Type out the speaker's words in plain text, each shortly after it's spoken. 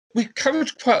We've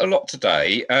covered quite a lot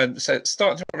today, and so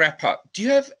starting to wrap up, do you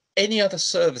have any other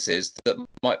services that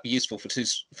might be useful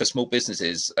for small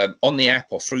businesses on the app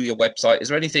or through your website? Is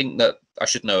there anything that I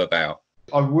should know about?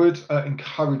 I would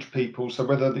encourage people, so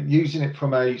whether they're using it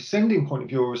from a sending point of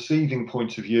view or receiving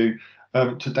point of view,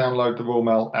 to download the Royal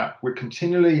Mail app. We're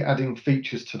continually adding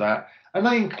features to that, and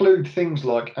they include things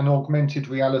like an augmented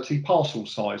reality parcel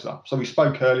sizer. So we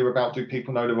spoke earlier about, do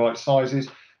people know the right sizes?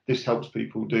 This helps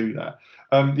people do that.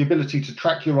 The ability to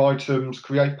track your items,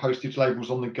 create postage labels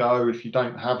on the go if you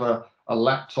don't have a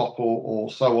laptop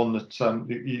or so on that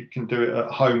you can do it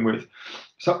at home with.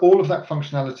 So all of that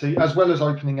functionality, as well as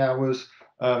opening hours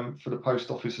for the post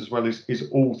office as well, is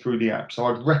all through the app. So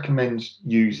I'd recommend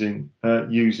using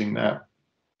that.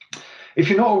 If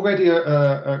you're not already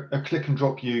a click and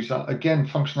drop user, again,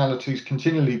 functionality is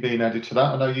continually being added to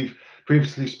that. I know you've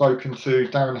previously spoken to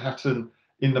Darren Hatton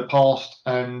in the past,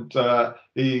 and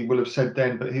he will have said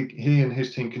then, but he and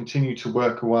his team continue to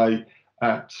work away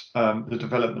at the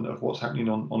development of what's happening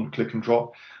on click and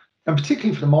drop. And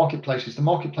particularly for the marketplaces, the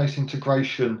marketplace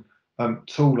integration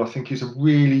tool, I think, is a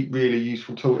really, really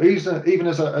useful tool. Even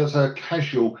as a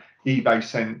casual eBay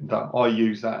sender, I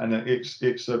use that, and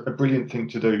it's a brilliant thing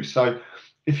to do. So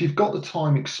if you've got the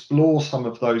time, explore some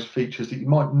of those features that you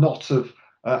might not have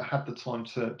had the time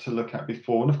to look at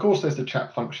before. And of course, there's the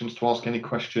chat functions to ask any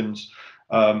questions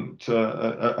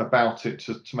about it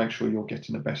to make sure you're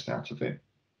getting the best out of it.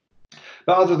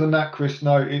 But other than that, Chris,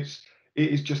 no, it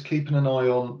is just keeping an eye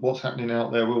on what's happening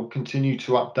out there. We'll continue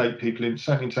to update people,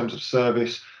 certainly in terms of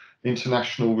service,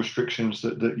 international restrictions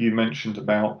that you mentioned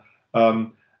about.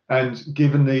 And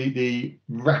given the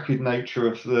rapid nature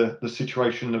of the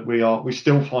situation that we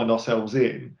still find ourselves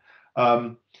in,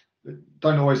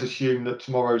 don't always assume that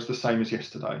tomorrow is the same as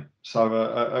yesterday. So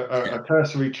a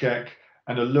cursory check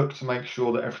and a look to make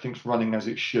sure that everything's running as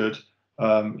it should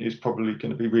is probably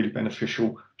going to be really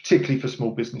beneficial, particularly for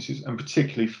small businesses and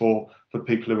particularly for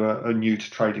people who are new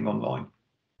to trading online.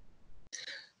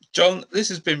 John, this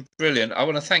has been brilliant. I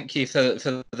want to thank you for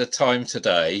the time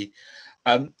today.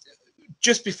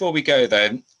 Just before we go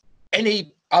then,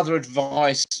 any other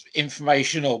advice,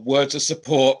 information or words of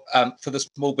support for the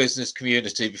small business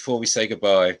community before we say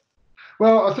goodbye?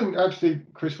 Well, I think actually,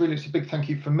 Chris, really it's a big thank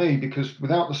you for me, because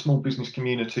without the small business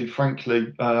community,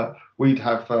 frankly, we'd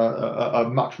have a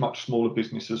much, much smaller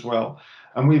business as well.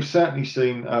 And we've certainly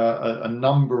seen a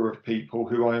number of people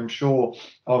who I am sure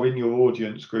are in your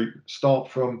audience group start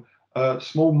from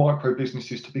small micro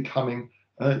businesses to becoming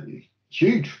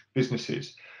huge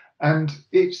businesses. And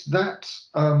it's that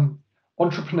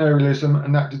entrepreneurialism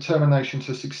and that determination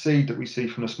to succeed that we see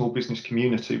from the small business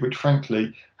community, which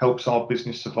frankly helps our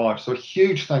business survive. So a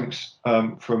huge thanks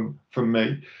from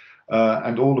me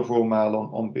and all of Royal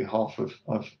Mail on behalf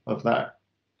of that.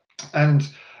 And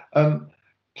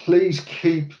please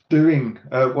keep doing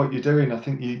what you're doing. I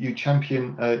think you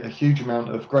champion a huge amount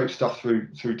of great stuff through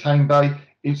TameBay.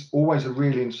 It's always a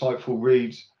really insightful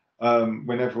read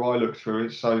whenever I look through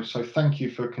it. So thank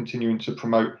you for continuing to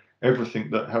promote everything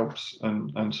that helps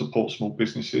and supports small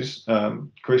businesses.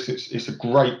 Chris, it's a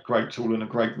great tool and a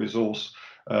great resource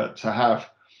to have.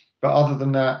 But other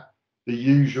than that, the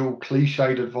usual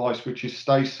cliched advice, which is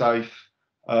stay safe,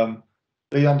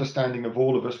 be understanding of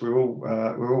all of us. We're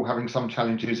all having some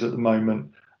challenges at the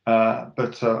moment,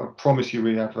 but I promise you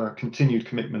we have a continued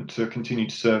commitment to continue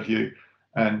to serve you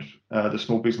and the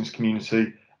small business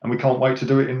community, and we can't wait to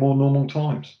do it in more normal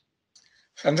times.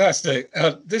 Fantastic.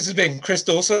 This has been Chris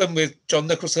Dawson with John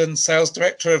Nicholson, Sales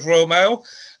Director of Royal Mail.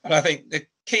 And I think the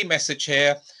key message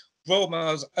here, Royal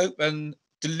Mail's open,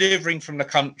 delivering from the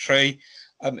country.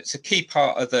 It's a key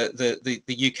part of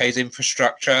the UK's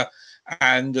infrastructure.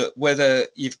 And whether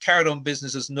you've carried on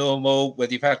business as normal,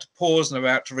 whether you've had to pause and are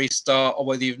about to restart, or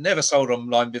whether you've never sold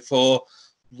online before,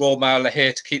 Royal Mail are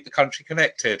here to keep the country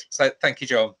connected. So thank you,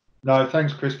 John. No,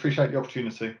 thanks, Chris. Appreciate the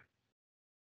opportunity.